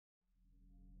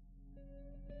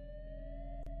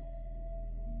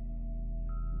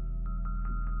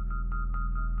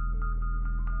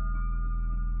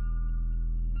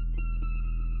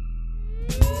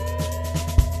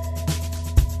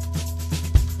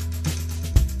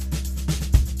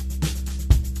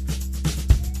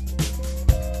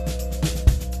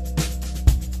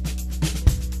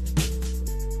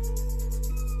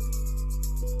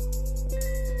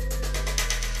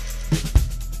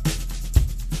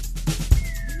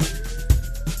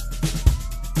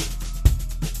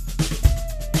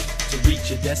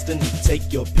destiny.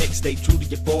 Take your pick, stay true to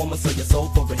your form, or sell your soul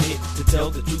for a hit. To tell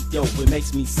the truth, yo, it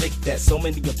makes me sick that so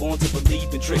many are born to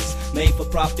believe in tricks made for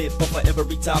profit, but for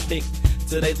every topic.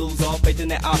 Till they lose all faith in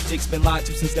their optics. Been lied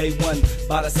to since day one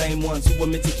by the same ones who were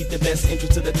meant to keep the best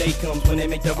interest till the day comes when they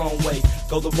make their own way.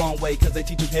 Go the wrong way, cause they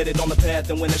teach you headed on the path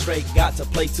and win it straight. Got to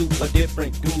play to a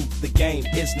different groove. The game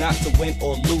is not to win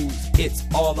or lose. It's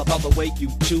all about the way you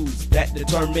choose. That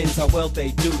determines how well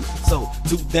they do. So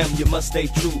to them you must stay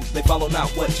true. They follow not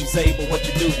what you say but what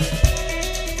you do.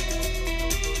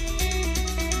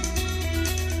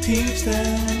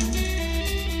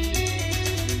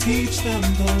 Teach them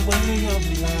the way of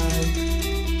life.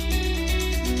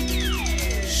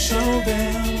 Show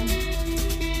them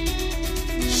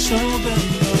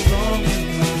the wrong and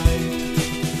right.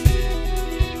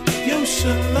 You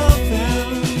should love them,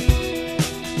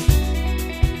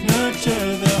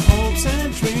 nurture their hopes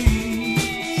and dreams.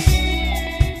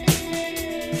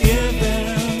 Give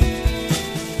them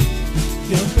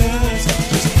your best,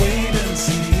 just wait and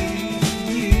see.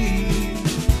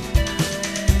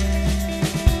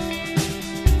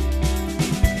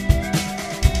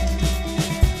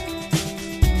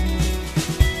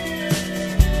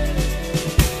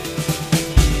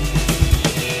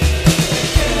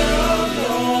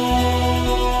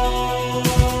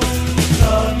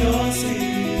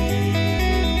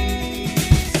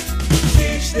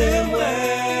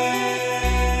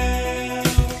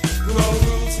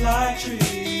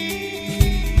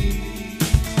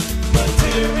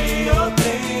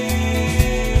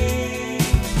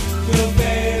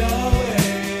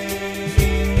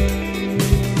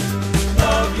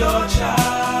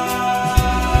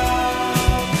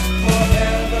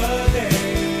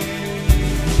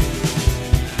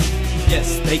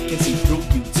 They can see through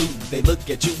you too. They look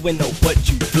at you and know what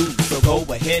you do. So go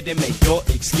ahead and make your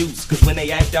excuse, cause when they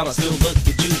act out I still look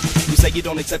at you. You say you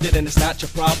don't accept it and it's not your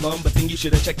problem, but then you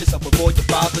should have checked yourself before you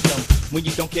bother them. When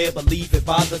you don't care, believe it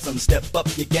bothers them. Step up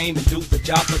your game and do the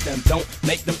job for them. Don't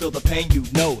make them feel the pain you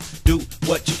know. Do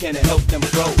what you can to help them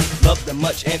grow. Love them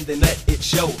much and then let it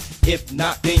show. If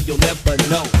not, then you'll never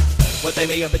know what they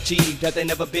may have achieved. Had they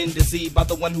never been deceived by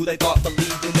the one who they thought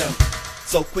believed in them.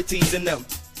 So quit teasing them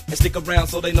and stick around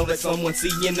so they know that someone's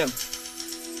seeing them.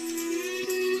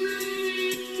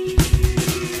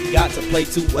 Got to play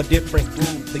to a different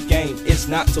groove. The game is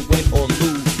not to win or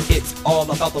lose. It's all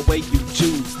about the way you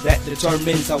choose. That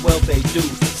determines how well they do.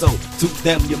 So to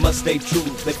them you must stay true.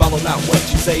 They follow not what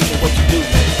you say but what you do.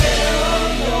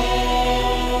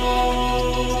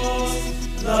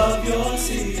 Love your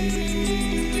seeds.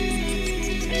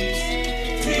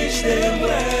 Teach them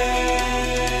well.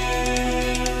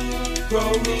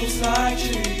 Grow roots like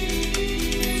trees.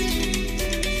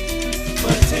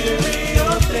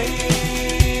 Material things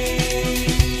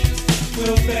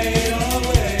will fade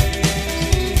away.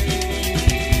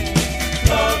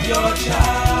 Love your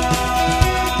child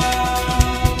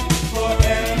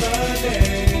forever day.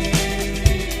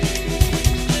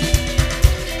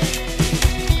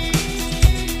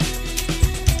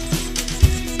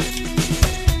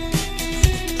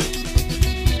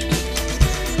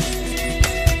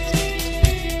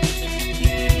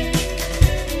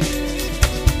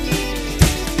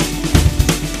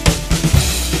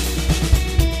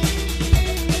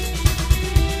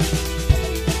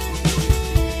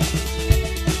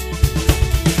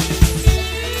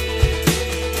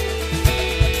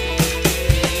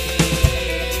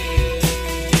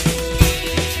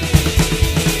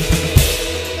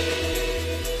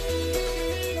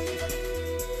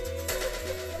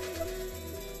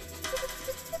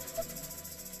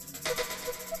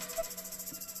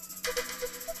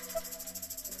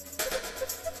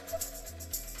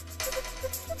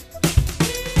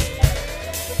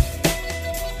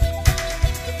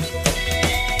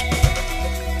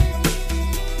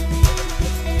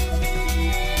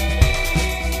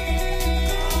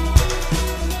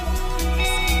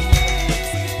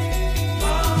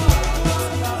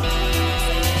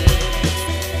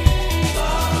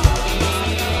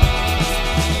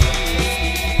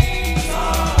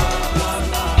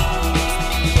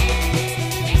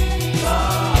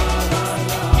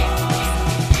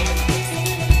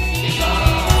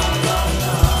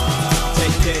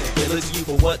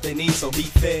 What they need, so be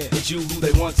fair. It's you who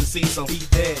they want to see, so be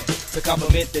there to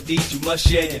compliment the deeds you must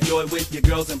share. Your joy with your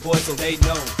girls and boys so they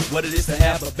know what it is to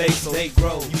have a base so they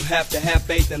grow. You have to have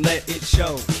faith and let it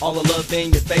show. All the love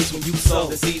in your face when you sow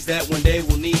the seeds that one day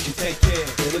will need you. Take care.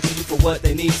 They look to you for what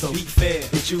they need, so be fair.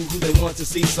 It's you who they want to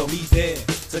see, so be there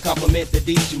To compliment the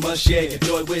deeds, you must share your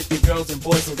joy with your girls and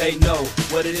boys so they know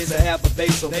what it is to have a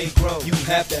faith so they grow. You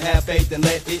have to have faith and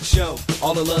let it show.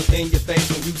 All the love in your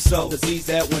face when you sow the seeds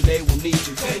that one day will need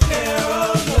you. Take care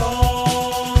of your